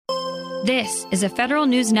This is a Federal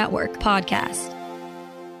News Network podcast.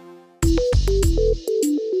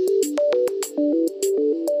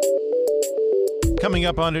 Coming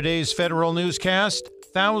up on today's Federal Newscast,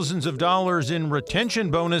 thousands of dollars in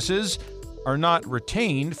retention bonuses are not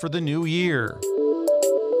retained for the new year.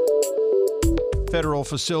 Federal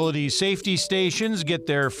facility safety stations get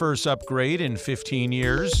their first upgrade in 15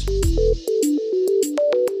 years.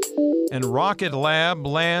 And Rocket Lab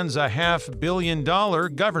lands a $500 million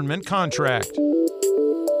government contract.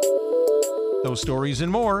 Those stories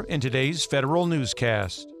and more in today's Federal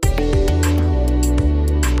Newscast.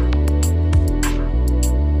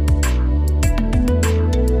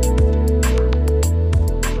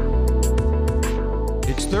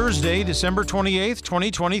 It's Thursday, December 28th,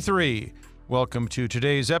 2023. Welcome to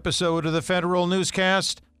today's episode of the Federal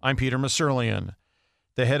Newscast. I'm Peter Musurlian.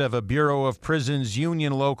 The head of a Bureau of Prisons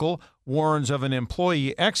union local warns of an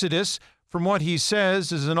employee exodus from what he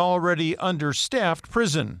says is an already understaffed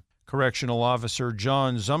prison. Correctional Officer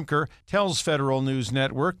John Zumker tells Federal News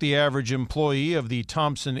Network the average employee of the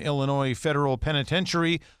Thompson, Illinois Federal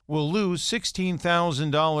Penitentiary will lose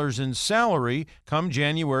 $16,000 in salary come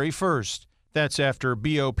January 1st. That's after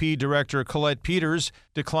BOP Director Colette Peters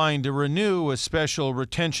declined to renew a special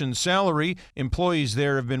retention salary employees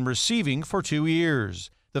there have been receiving for 2 years.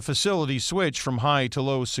 The facility switched from high to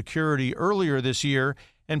low security earlier this year,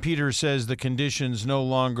 and Peters says the conditions no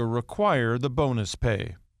longer require the bonus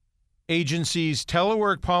pay. Agencies'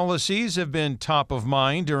 telework policies have been top of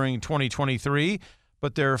mind during 2023,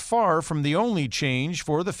 but they're far from the only change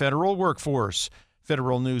for the federal workforce.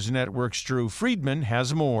 Federal News Network's Drew Friedman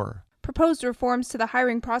has more. Proposed reforms to the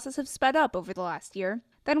hiring process have sped up over the last year.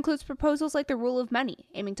 That includes proposals like the Rule of Many,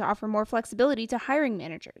 aiming to offer more flexibility to hiring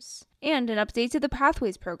managers, and an update to the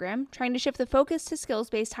Pathways program, trying to shift the focus to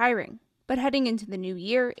skills-based hiring. But heading into the new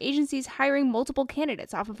year, agencies hiring multiple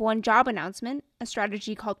candidates off of one job announcement, a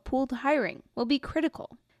strategy called pooled hiring, will be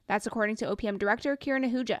critical. That's according to OPM Director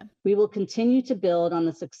Kiran Ahuja. We will continue to build on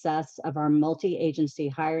the success of our multi-agency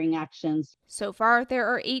hiring actions. So far, there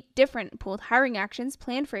are 8 different pooled hiring actions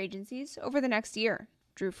planned for agencies over the next year.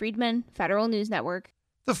 Drew Friedman, Federal News Network.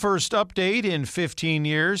 The first update in 15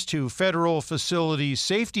 years to federal facility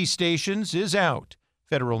safety stations is out.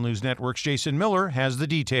 Federal News Network's Jason Miller has the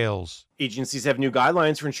details. Agencies have new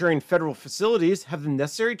guidelines for ensuring federal facilities have the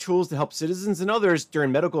necessary tools to help citizens and others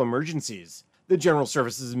during medical emergencies. The General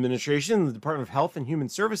Services Administration and the Department of Health and Human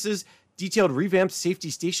Services detailed revamped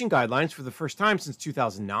safety station guidelines for the first time since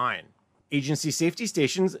 2009. Agency safety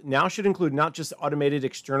stations now should include not just automated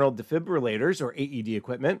external defibrillators or AED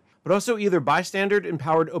equipment, but also either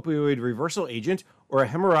bystander-empowered opioid reversal agent or a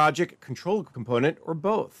hemorrhagic control component or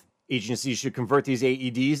both. Agencies should convert these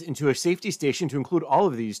AEDs into a safety station to include all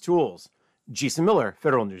of these tools. Jason Miller,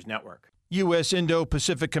 Federal News Network. U.S.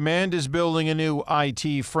 Indo-Pacific Command is building a new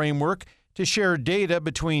IT framework to share data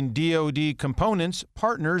between DoD components,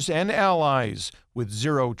 partners, and allies, with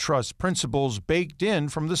zero-trust principles baked in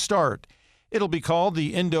from the start. It'll be called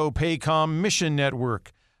the Indo-PACOM Mission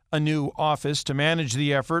Network. A new office to manage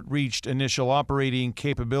the effort reached initial operating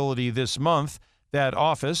capability this month. That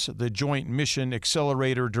office, the Joint Mission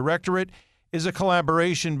Accelerator Directorate, is a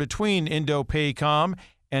collaboration between Indo-PACOM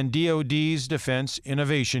and DoD's Defense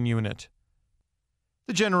Innovation Unit.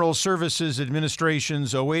 The General Services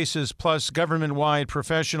Administration's OASIS Plus government-wide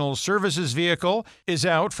professional services vehicle is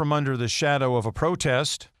out from under the shadow of a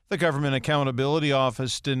protest. The Government Accountability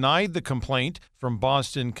Office denied the complaint from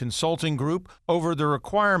Boston Consulting Group over the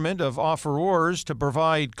requirement of offerors to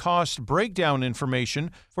provide cost breakdown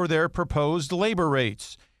information for their proposed labor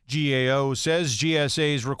rates. GAO says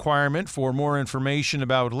GSA's requirement for more information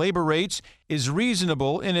about labor rates is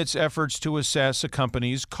reasonable in its efforts to assess a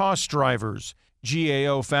company's cost drivers.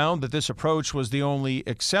 GAO found that this approach was the only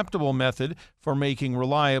acceptable method for making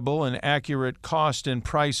reliable and accurate cost and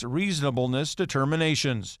price reasonableness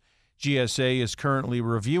determinations. GSA is currently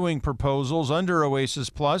reviewing proposals under OASIS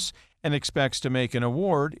Plus and expects to make an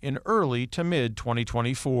award in early to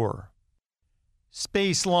mid-2024.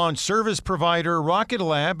 Space launch service provider Rocket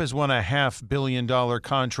Lab has won a $500 million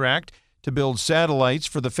contract to build satellites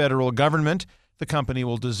for the federal government. The company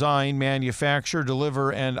will design, manufacture,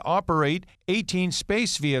 deliver, and operate 18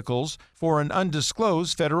 space vehicles for an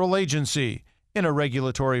undisclosed federal agency. In a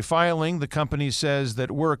regulatory filing, the company says that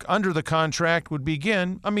work under the contract would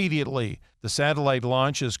begin immediately. The satellite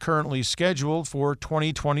launch is currently scheduled for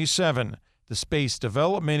 2027. The Space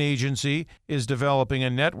Development Agency is developing a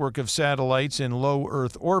network of satellites in low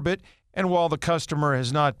Earth orbit, and while the customer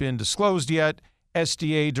has not been disclosed yet,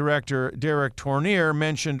 SDA Director Derek Tournier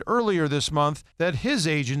mentioned earlier this month that his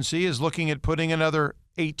agency is looking at putting another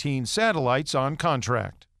 18 satellites on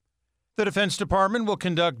contract. The Defense Department will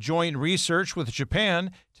conduct joint research with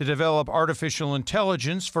Japan to develop artificial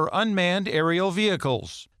intelligence for unmanned aerial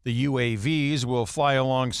vehicles. The UAVs will fly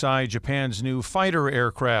alongside Japan's new fighter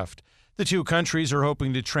aircraft. The two countries are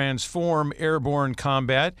hoping to transform airborne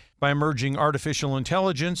combat by merging artificial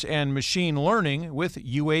intelligence and machine learning with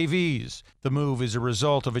UAVs. The move is a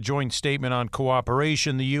result of a joint statement on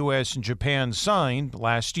cooperation the U.S. and Japan signed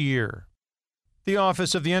last year. The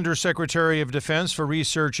Office of the Undersecretary of Defense for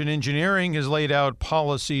Research and Engineering has laid out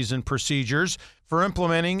policies and procedures for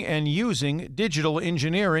implementing and using digital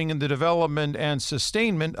engineering in the development and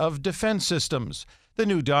sustainment of defense systems. The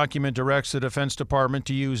new document directs the Defense Department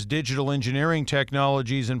to use digital engineering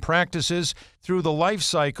technologies and practices through the life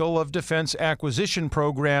cycle of defense acquisition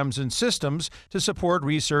programs and systems to support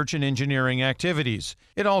research and engineering activities.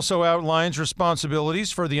 It also outlines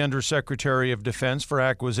responsibilities for the Undersecretary of Defense for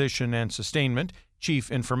Acquisition and Sustainment, Chief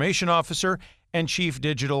Information Officer, and Chief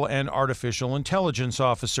Digital and Artificial Intelligence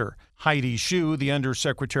Officer. Heidi Shyu, the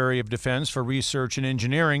Undersecretary of Defense for Research and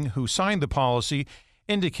Engineering, who signed the policy,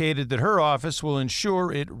 indicated that her office will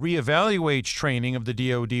ensure it reevaluates training of the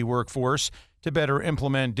DoD workforce to better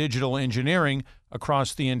implement digital engineering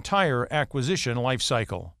across the entire acquisition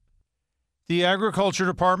lifecycle. The Agriculture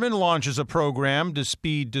Department launches a program to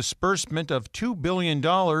speed disbursement of $2 billion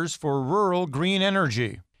for rural green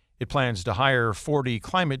energy. It plans to hire 40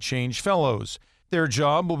 climate change fellows. Their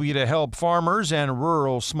job will be to help farmers and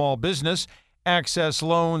rural small business access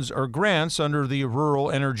loans or grants under the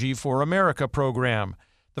Rural Energy for America program.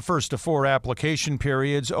 The first of 4 application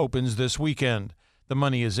periods opens this weekend. The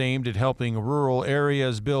money is aimed at helping rural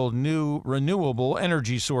areas build new renewable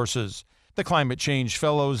energy sources. The Climate Change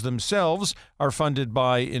Fellows themselves are funded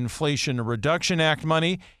by Inflation Reduction Act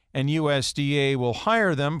money, and USDA will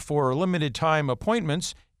hire them for limited-time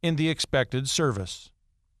appointments in the expected service.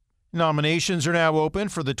 Nominations are now open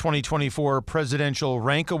for the 2024 Presidential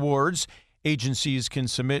Rank Awards. Agencies can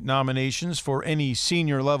submit nominations for any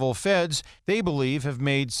senior-level feds they believe have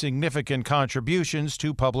made significant contributions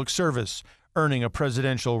to public service. Earning a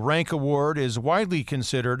Presidential Rank Award is widely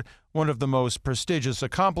considered one of the most prestigious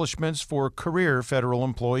accomplishments for career federal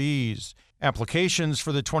employees. Applications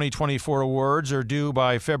for the 2024 awards are due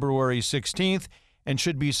by February 16th and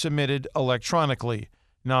should be submitted electronically.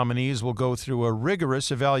 Nominees will go through a rigorous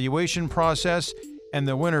evaluation process, and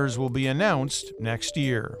the winners will be announced next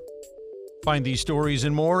year. Find these stories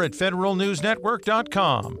and more at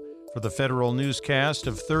federalnewsnetwork.com. For the Federal Newscast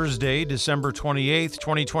of Thursday, December 28,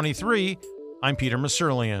 2023, I'm Peter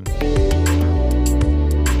Musurlian.